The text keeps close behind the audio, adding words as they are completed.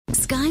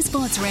Sky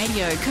Sports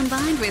Radio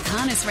combined with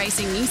Harness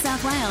Racing New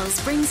South Wales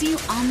brings you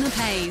On the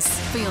Pace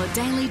for your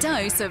daily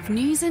dose of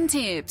news and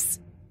tips.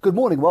 Good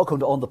morning, welcome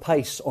to On the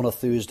Pace on a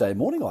Thursday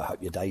morning. I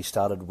hope your day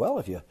started well.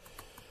 If you're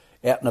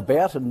out and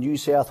about in New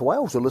South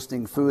Wales or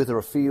listening further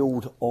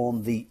afield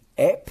on the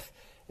app,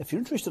 if you're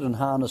interested in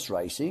harness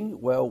racing,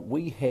 well,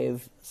 we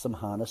have some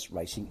harness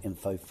racing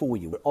info for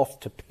you. We're off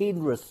to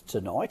Penrith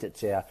tonight.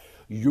 It's our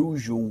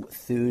usual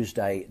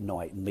Thursday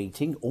night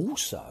meeting.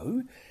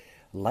 Also,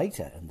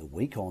 later in the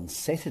week on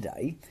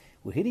Saturday,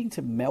 we're heading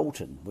to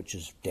Melton, which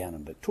is down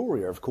in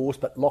Victoria, of course,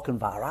 but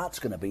Lochinvar Art's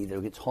going to be there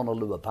against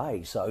Honolulu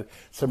Bay. So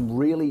some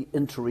really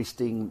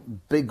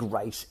interesting big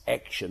race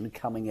action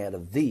coming out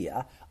of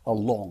there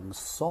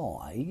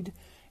alongside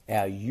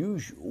our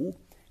usual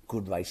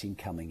good racing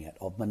coming out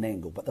of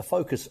Menangle. But the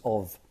focus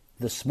of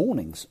this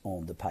morning's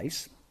On the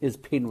Pace is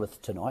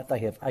Penrith tonight. They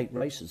have 8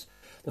 races.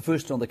 The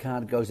first on the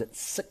card goes at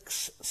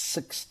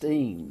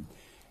 6:16.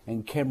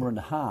 And Cameron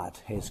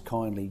Hart has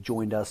kindly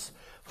joined us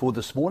for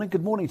this morning.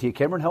 Good morning to you,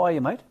 Cameron. How are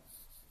you, mate?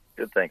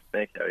 Good, thanks,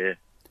 Nick. How are you?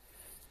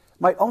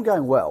 Mate, I'm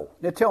going well.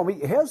 Now tell me,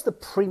 how's the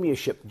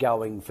premiership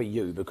going for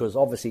you? Because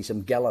obviously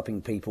some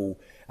galloping people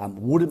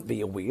wouldn't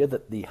be aware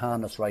that the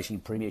harness racing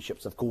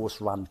premierships, of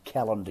course, run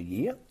calendar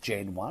year,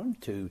 Jan 1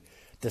 to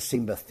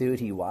December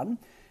 31.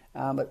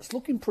 It's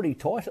looking pretty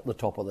tight at the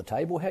top of the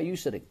table. How are you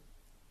sitting?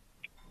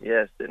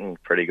 Yeah, sitting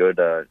pretty good.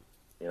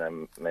 Me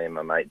and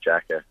my mate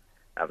Jack are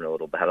having a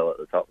little battle at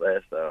the top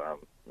there, so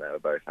we're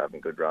both having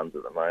good runs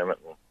at the moment.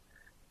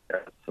 And,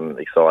 some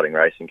exciting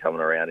racing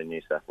coming around in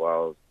New South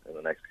Wales in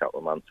the next couple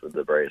of months with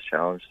the Breeders'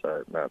 Challenge,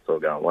 so it's all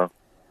going well.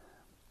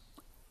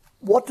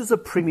 What does a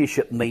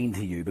premiership mean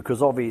to you?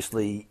 Because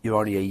obviously you're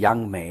only a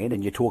young man,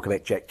 and you talk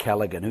about Jack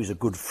Callaghan, who's a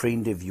good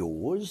friend of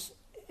yours.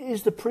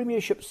 Is the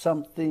premiership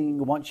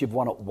something, once you've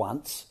won it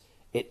once,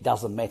 it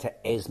doesn't matter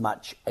as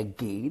much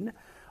again?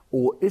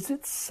 Or is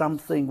it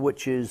something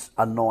which is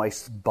a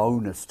nice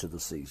bonus to the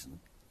season?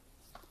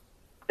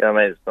 Yeah, I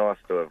mean, it's nice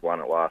to have won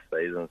it last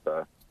season, so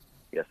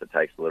I guess it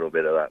takes a little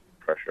bit of that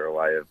pressure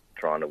away of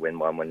trying to win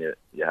one when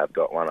you have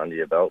got one under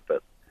your belt.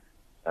 But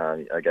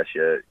I guess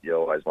you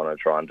always want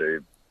to try and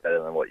do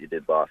better than what you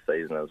did last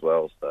season as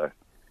well. So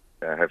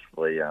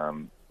hopefully,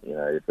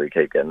 if we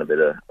keep getting a bit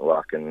of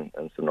luck and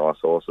some nice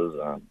horses,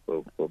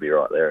 we'll be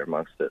right there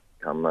amongst it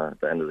come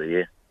the end of the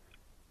year.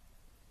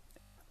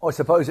 I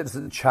suppose it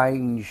doesn't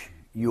change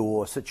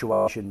your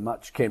situation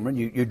much, Cameron.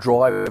 You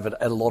drive at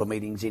a lot of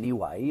meetings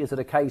anyway. Is it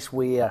a case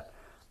where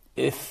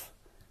if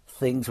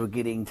things were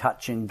getting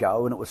touch and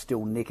go and it was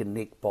still neck and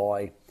neck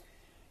by,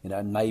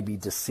 maybe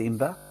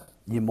December,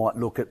 you might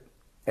look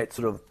at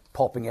sort of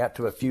popping out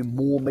to a few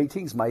more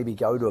meetings, maybe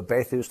go to a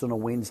Bathurst on a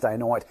Wednesday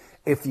night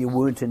if you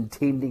weren't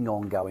intending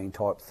on going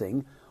type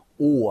thing?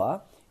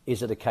 Or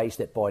is it a case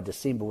that by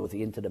December, with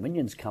the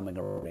Inter-Dominions coming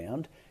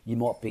around, you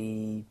might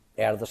be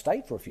out of the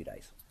state for a few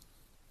days?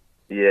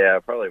 Yeah, I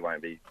probably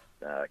won't be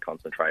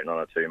concentrating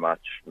on it too much,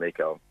 Mick.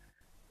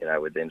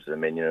 With the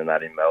Inter-Dominion and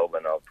that in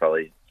Melbourne, I'll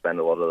probably spend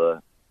a lot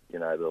of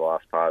the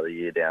last part of the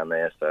year down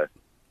there. So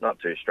not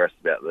too stressed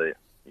about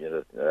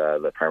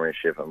the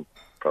premiership. I'm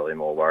probably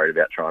more worried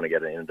about trying to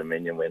get an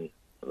Inter-Dominion win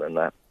than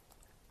that.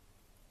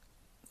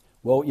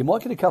 Well, you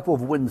might get a couple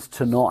of wins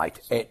tonight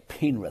at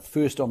Penrith.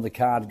 First on the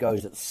card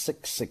goes at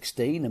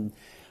 6:16, and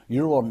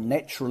you're on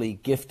Naturally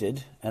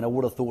Gifted, and I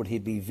would have thought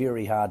he'd be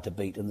very hard to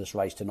beat in this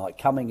race tonight.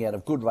 Coming out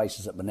of good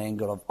races at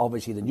Menangle,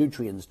 obviously the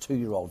Nutrients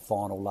 2-year-old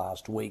final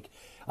last week.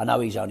 I know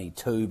he's only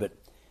 2, but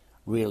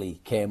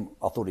really, Cam,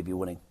 I thought he'd be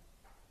winning.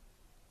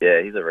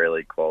 Yeah, he's a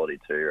really quality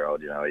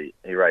 2-year-old.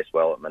 He raced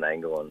well at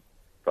Menangle, and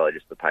probably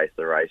just the pace of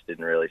the race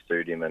didn't really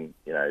suit him, and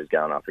he's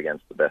going up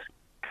against the best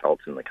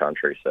colts in the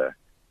country. So,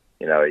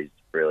 he's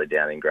really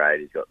down in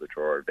grade. He's got the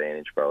draw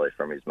advantage probably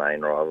from his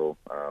main rival,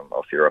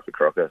 off Europa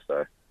Crocker.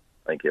 So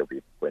I think he'll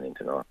be winning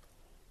tonight.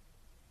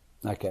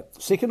 Okay.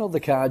 Second on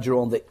the card, you're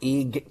on the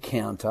Egg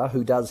Counter,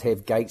 who does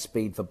have gate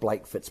speed for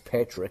Blake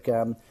Fitzpatrick.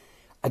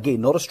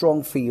 Again, not a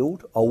strong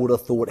field. I would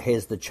have thought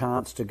has the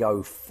chance to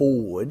go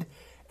forward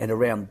and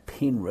around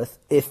Penrith,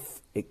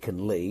 if it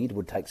can lead,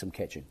 would take some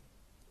catching.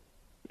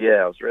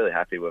 Yeah, I was really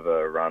happy with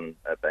her run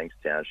at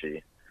Bankstown.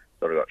 She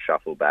sort of got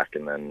shuffled back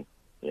and then,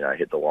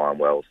 hit the line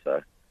well.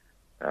 So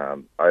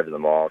over the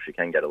mile, she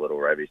can get a little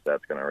revvy, so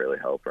that's going to really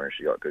help her. And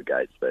she got good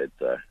gate speed,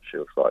 so she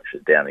looks like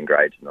she's down in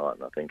grade tonight,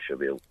 and I think she'll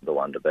be the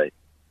one to beat.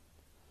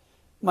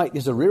 Mate,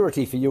 there's a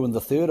rarity for you in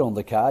the third on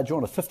the card. You're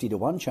on a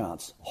 50-1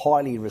 chance.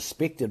 Highly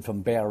respected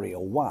from Barrier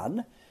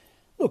 1.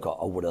 Look,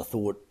 I would have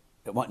thought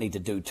it won't need to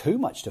do too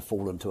much to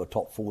fall into a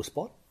top 4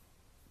 spot.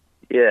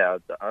 Yeah,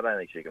 I don't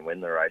think she can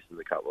win the race.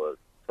 There's a couple of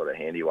sort of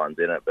handy ones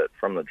in it, but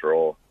from the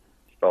draw,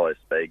 she follows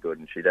speed good,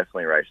 and she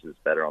definitely races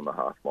better on the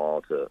half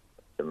mile to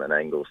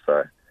Menangle,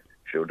 so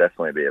she'll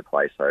definitely be a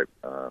place hope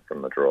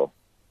from the draw.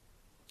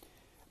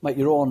 Mate,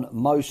 you're on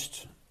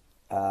most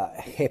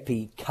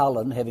happy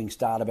Cullen, having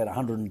started about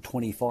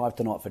 125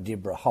 tonight for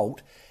Deborah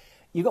Holt.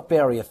 You've got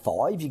Barrier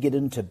 5, you get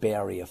into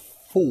Barrier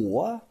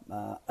 4,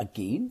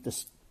 again,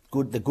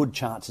 the good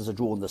chances are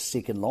drawn the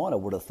second line, I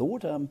would have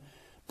thought.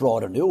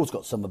 Bryden Earl's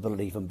got some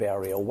ability from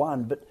Barrier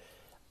 1, but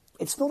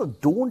it's not a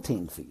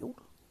daunting field.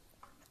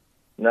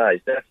 No,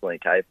 he's definitely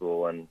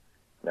capable, and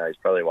he's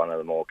probably one of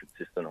the more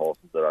consistent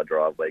horses that I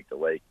drive week to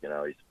week. He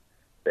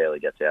barely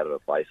gets out of a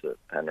place at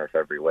Penrith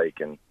every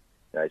week, and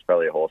he's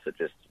probably a horse that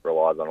just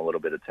relies on a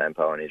little bit of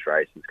tempo in his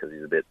races because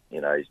he's a bit,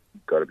 he's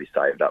got to be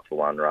saved up for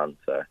one run.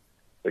 So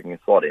we can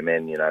slot him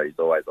in. He's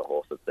always a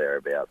horse that's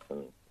thereabouts,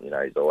 and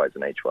he's always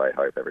an each way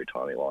hope every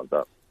time he lines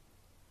up.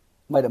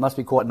 Mate, it must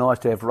be quite nice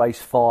to have race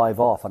 5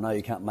 off. I know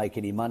you can't make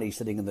any money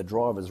sitting in the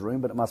driver's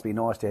room, but it must be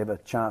nice to have a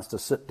chance to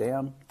sit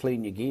down,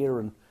 clean your gear,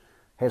 and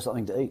have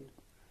something to eat.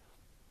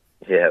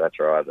 Yeah, that's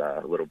right.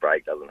 A little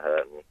break doesn't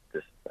hurt, and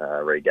just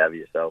regather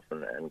yourself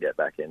and get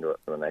back into it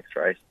for the next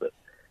race. But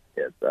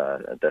yeah,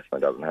 it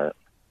definitely doesn't hurt.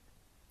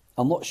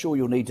 I'm not sure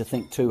you'll need to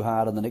think too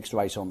hard on the next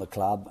race on the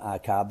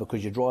card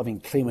because you're driving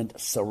Clement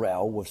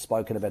Sorrell. We've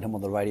spoken about him on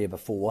the radio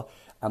before.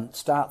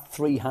 Start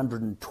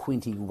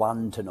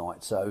 321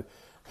 tonight, so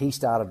he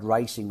started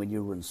racing when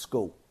you were in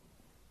school.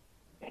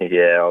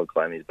 Yeah, I'll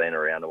claim he's been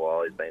around a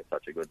while. He's been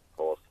such a good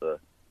horse for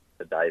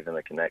Dave and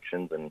the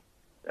connections, and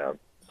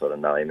sort of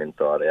know him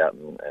inside out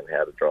and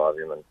how to drive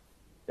him. And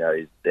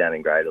he's down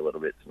in grade a little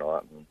bit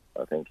tonight, and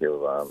I think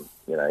he'll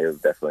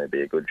definitely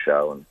be a good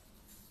show. And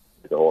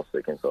he's a horse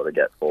that can sort of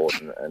get forward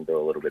and do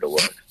a little bit of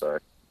work, so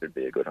it should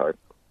be a good hope.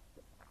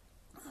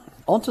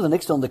 On to the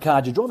next on the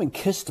card. You're driving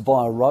Kissed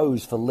by a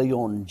Rose for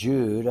Leon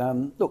Jude.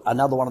 Look,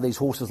 another one of these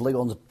horses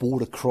Leon's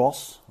brought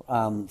across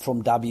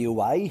from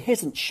WA.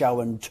 Hasn't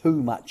shown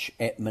too much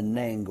at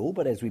Menangle,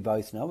 but as we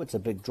both know, it's a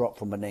big drop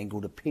from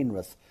Menangle to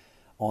Penrith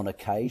on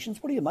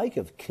occasions. What do you make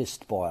of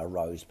Kissed by a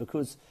Rose?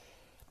 Because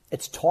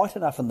it's tight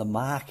enough in the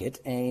market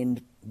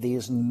and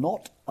there's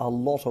not a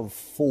lot of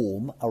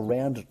form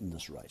around it in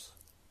this race.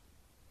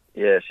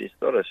 Yeah, she's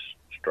sort of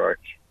struck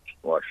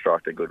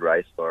a good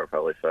race for her,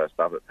 probably first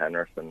up at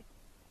Penrith, and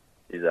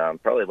she's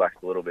probably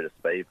lacks a little bit of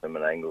speed from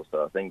an angle.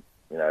 So I think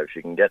if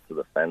she can get to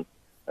the fence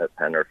at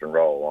Penrith and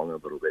roll along a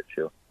little bit,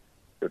 she'll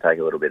take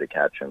a little bit of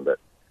catching. But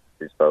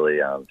she's probably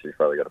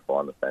got to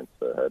find the fence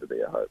for her to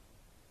be a hope.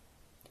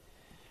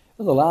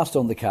 And the last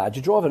on the card,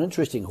 you drive an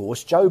interesting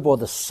horse, Joe by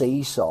the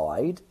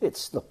Seaside.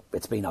 It's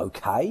been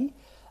okay.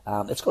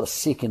 It's got a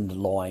second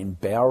line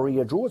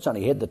barrier draw. It's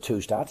only had the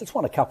 2 starts. It's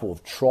won a couple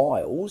of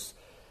trials.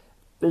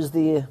 Is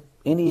there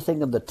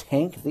anything in the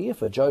tank there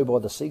for Joe by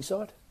the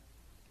Seaside?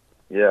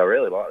 Yeah, I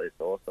really like this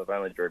horse. I've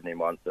only driven him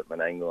once at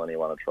Menangle, and he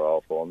won a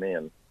trial for me.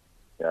 And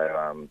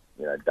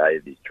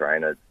Dave, his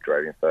trainer,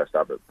 drove him first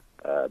up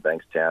at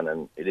Bankstown,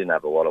 and he didn't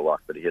have a lot of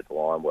luck, but he hit the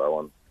line well.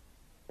 And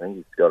I think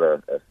he's got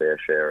a fair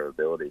share of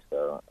ability.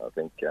 So I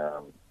think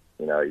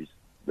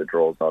the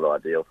draw's not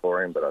ideal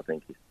for him, but I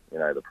think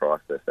the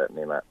price they're setting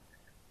him at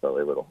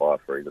probably a little high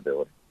for his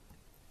ability.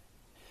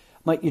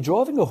 Mate, you're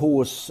driving a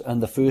horse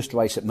in the first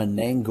race at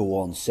Menangle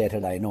on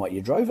Saturday night.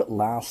 You drove it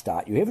last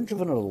start. You haven't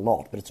driven it a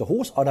lot, but it's a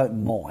horse I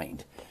don't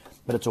mind.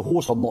 But it's a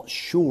horse I'm not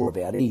sure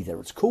about either.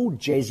 It's called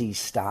Jazzy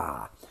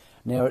Star.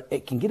 Now,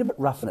 it can get a bit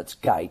rough in its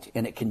gait,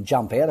 and it can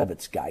jump out of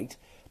its gait,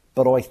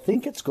 but I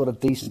think it's got a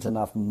decent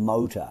enough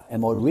motor.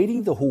 Am I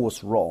reading the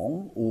horse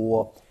wrong,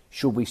 or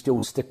should we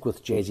still stick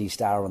with Jazzy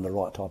Star in the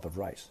right type of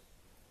race?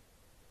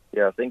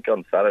 Yeah, I think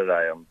on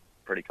Saturday I'm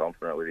pretty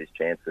confident with his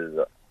chances.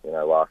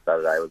 Last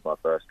Saturday was my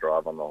first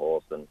drive on the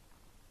horse, and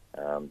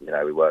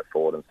we worked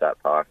forward and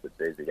sat past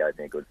it. He gave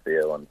me a good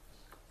feel, and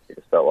he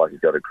just felt like he's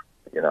got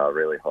a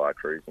really high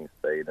cruising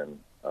speed, and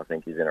I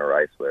think he's in a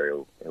race where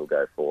he'll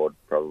go forward,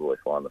 probably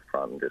find the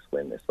front, and just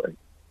win this week.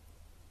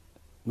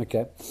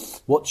 Okay.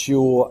 What's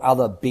your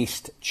other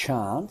best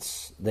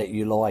chance that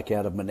you like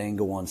out of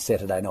Menangle on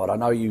Saturday night? I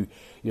know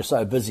you're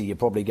so busy you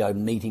probably go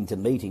meeting to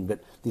meeting, but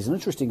there's an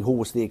interesting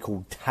horse there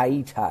called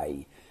Tay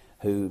Tay,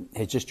 who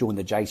has just joined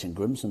the Jason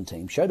Grimson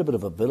team, showed a bit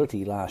of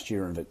ability last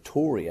year in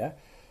Victoria.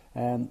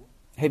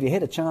 Have you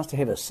had a chance to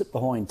have a sit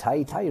behind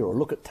Tay Tay or a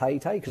look at Tay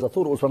Tay? Because I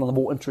thought it was one of the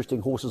more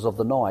interesting horses of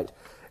the night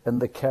in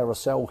the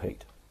Carousel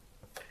Heat.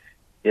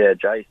 Yeah,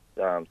 Jace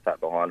sat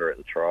behind her at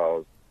the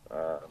trials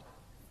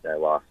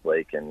last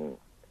week, and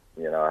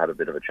I had a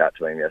bit of a chat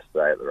to him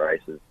yesterday at the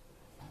races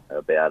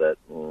about it,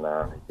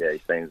 and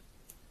he seems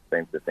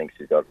to think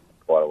she's got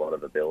quite a lot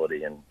of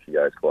ability, and she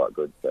goes quite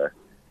good. So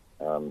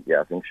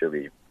I think she'll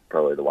be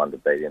probably the one to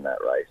beat in that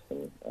race,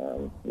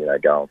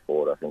 and going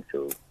forward, I think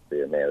she'll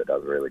be a mare that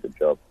does a really good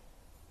job.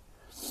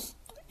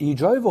 You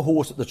drove a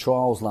horse at the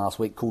trials last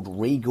week called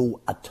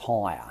Regal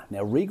Attire.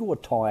 Now, Regal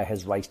Attire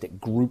has raced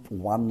at Group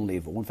 1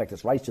 level. In fact,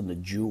 it's raced in the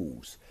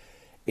Jewels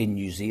in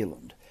New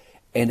Zealand.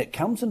 And it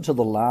comes into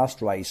the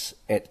last race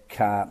at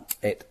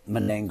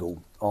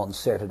Menangle on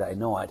Saturday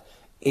night.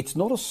 It's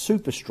not a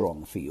super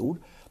strong field.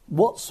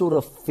 What sort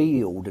of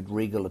feel did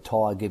Regal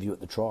Attire give you at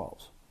the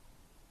trials?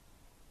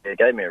 It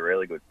gave me a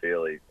really good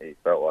feel. He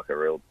felt like a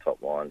real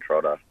top-line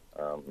trotter.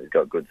 He's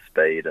got good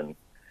speed, and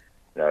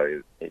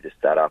he just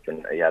sat up,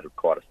 and he had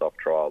quite a soft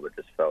trial, but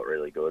just felt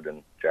really good.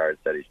 And Jared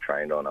said he's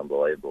trained on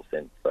unbelievable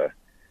since. So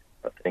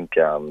I think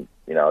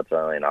it's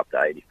only an up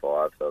to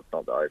 85, so it's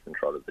not the open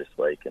trotters this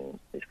week, and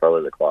he's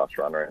probably the class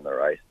runner in the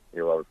race.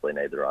 He'll obviously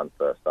need to run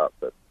first up,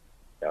 but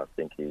I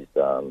think he's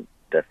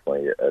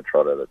definitely a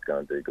trotter that's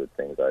going to do good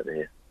things over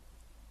here.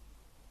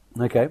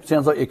 Okay,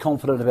 sounds like you're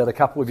confident about a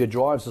couple of your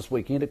drives this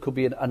weekend. It could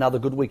be another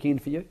good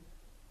weekend for you.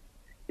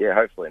 Yeah,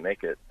 hopefully,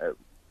 Mick. It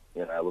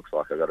looks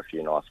like I've got a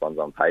few nice ones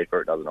on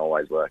paper. It doesn't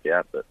always work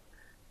out, but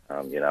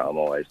I'm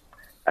always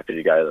happy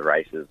to go to the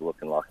races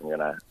looking like I'm going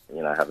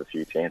to have a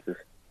few chances.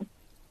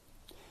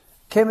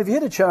 Cam, have you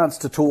had a chance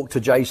to talk to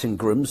Jason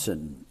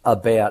Grimson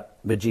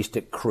about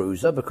Majestic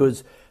Cruiser?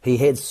 Because he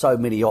had so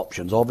many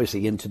options.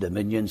 Obviously, into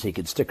Dominions, he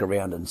could stick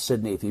around in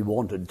Sydney if he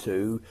wanted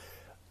to,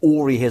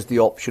 or he has the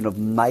option of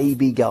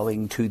maybe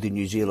going to the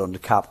New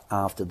Zealand Cup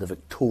after the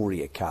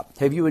Victoria Cup.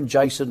 Have you and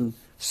Jason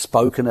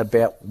spoken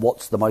about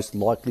what's the most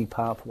likely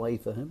pathway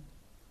for him?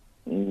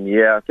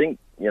 Yeah, I think,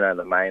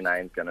 the main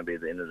aim's going to be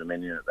the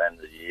Inter-Dominion at the end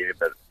of the year,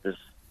 but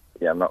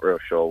I'm not real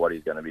sure what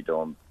he's going to be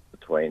doing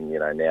between,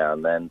 now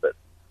and then, but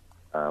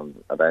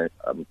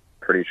I'm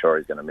pretty sure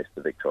he's going to miss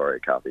the Victoria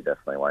Cup. He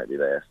definitely won't be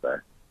there, so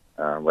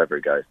whether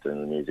he goes to the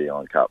New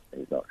Zealand Cup,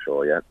 he's not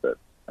sure yet, but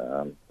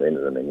the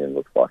Inter-Dominion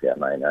looks like our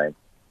main aim.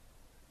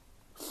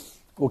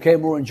 Well,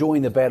 Cam, we're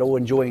enjoying the battle,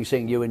 enjoying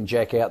seeing you and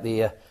Jack out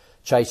there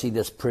chasing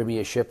this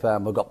premiership.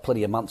 We've got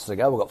plenty of months to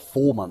go. We've got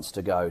 4 months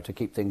to go to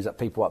keep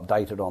people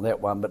updated on that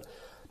one. But,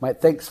 mate,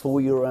 thanks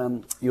for your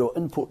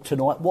input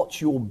tonight.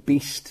 What's your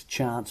best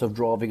chance of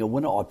driving a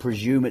winner? I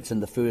presume it's in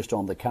the first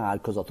on the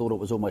card because I thought it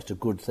was almost a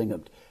good thing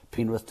at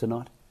Penrith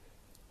tonight.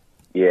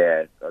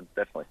 Yeah, I'd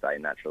definitely say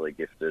Naturally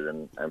Gifted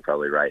and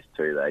probably Race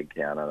 2, they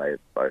counter. They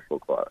both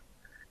look like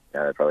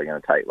they're probably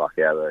going to take luck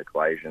out of the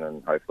equation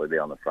and hopefully be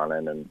on the front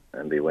end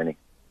and be winning.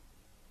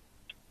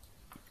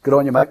 Good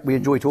on you, mate. We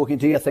enjoy talking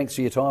to you. Thanks for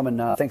your time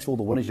and thanks for all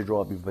the winners you're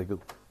driving for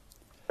people.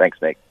 Thanks,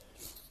 Nick.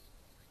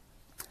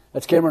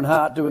 That's Cameron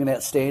Hart doing an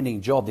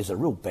outstanding job. There's a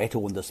real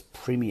battle in this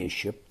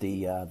premiership,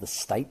 the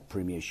state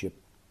premiership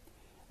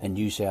in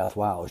New South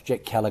Wales.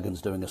 Jack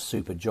Callaghan's doing a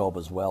super job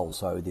as well.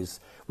 So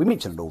we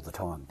mention it all the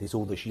time. There's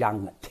all this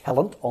young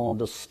talent on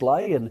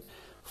display and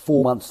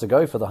 4 months to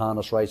go for the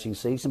harness racing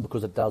season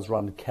because it does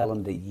run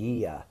calendar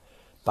year.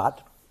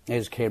 But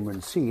as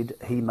Cameron said,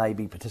 he may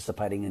be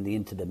participating in the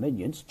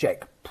Inter-Dominions.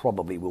 Jack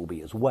probably will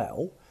be as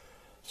well.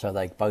 So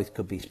they both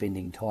could be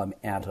spending time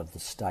out of the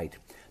state.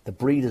 The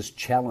Breeders'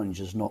 Challenge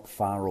is not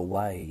far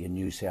away in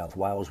New South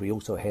Wales. We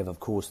also have, of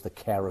course, the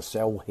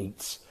Carousel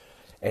Heats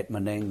at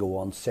Menangle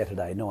on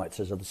Saturday night.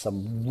 So there's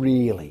some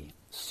really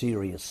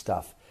serious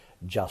stuff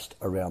just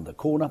around the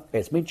corner.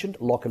 As mentioned,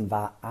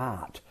 Lochinvar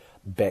Art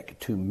back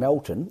to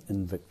Melton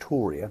in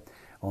Victoria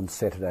on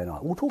Saturday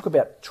night. We'll talk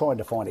about trying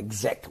to find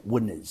exact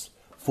winners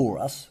for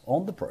us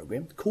on the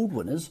program, called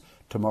winners,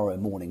 tomorrow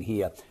morning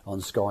here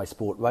on Sky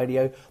Sport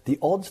Radio. The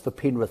odds for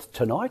Penrith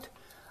tonight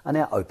are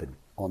now open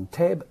on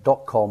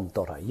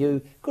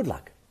tab.com.au. Good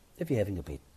luck if you're having a bet.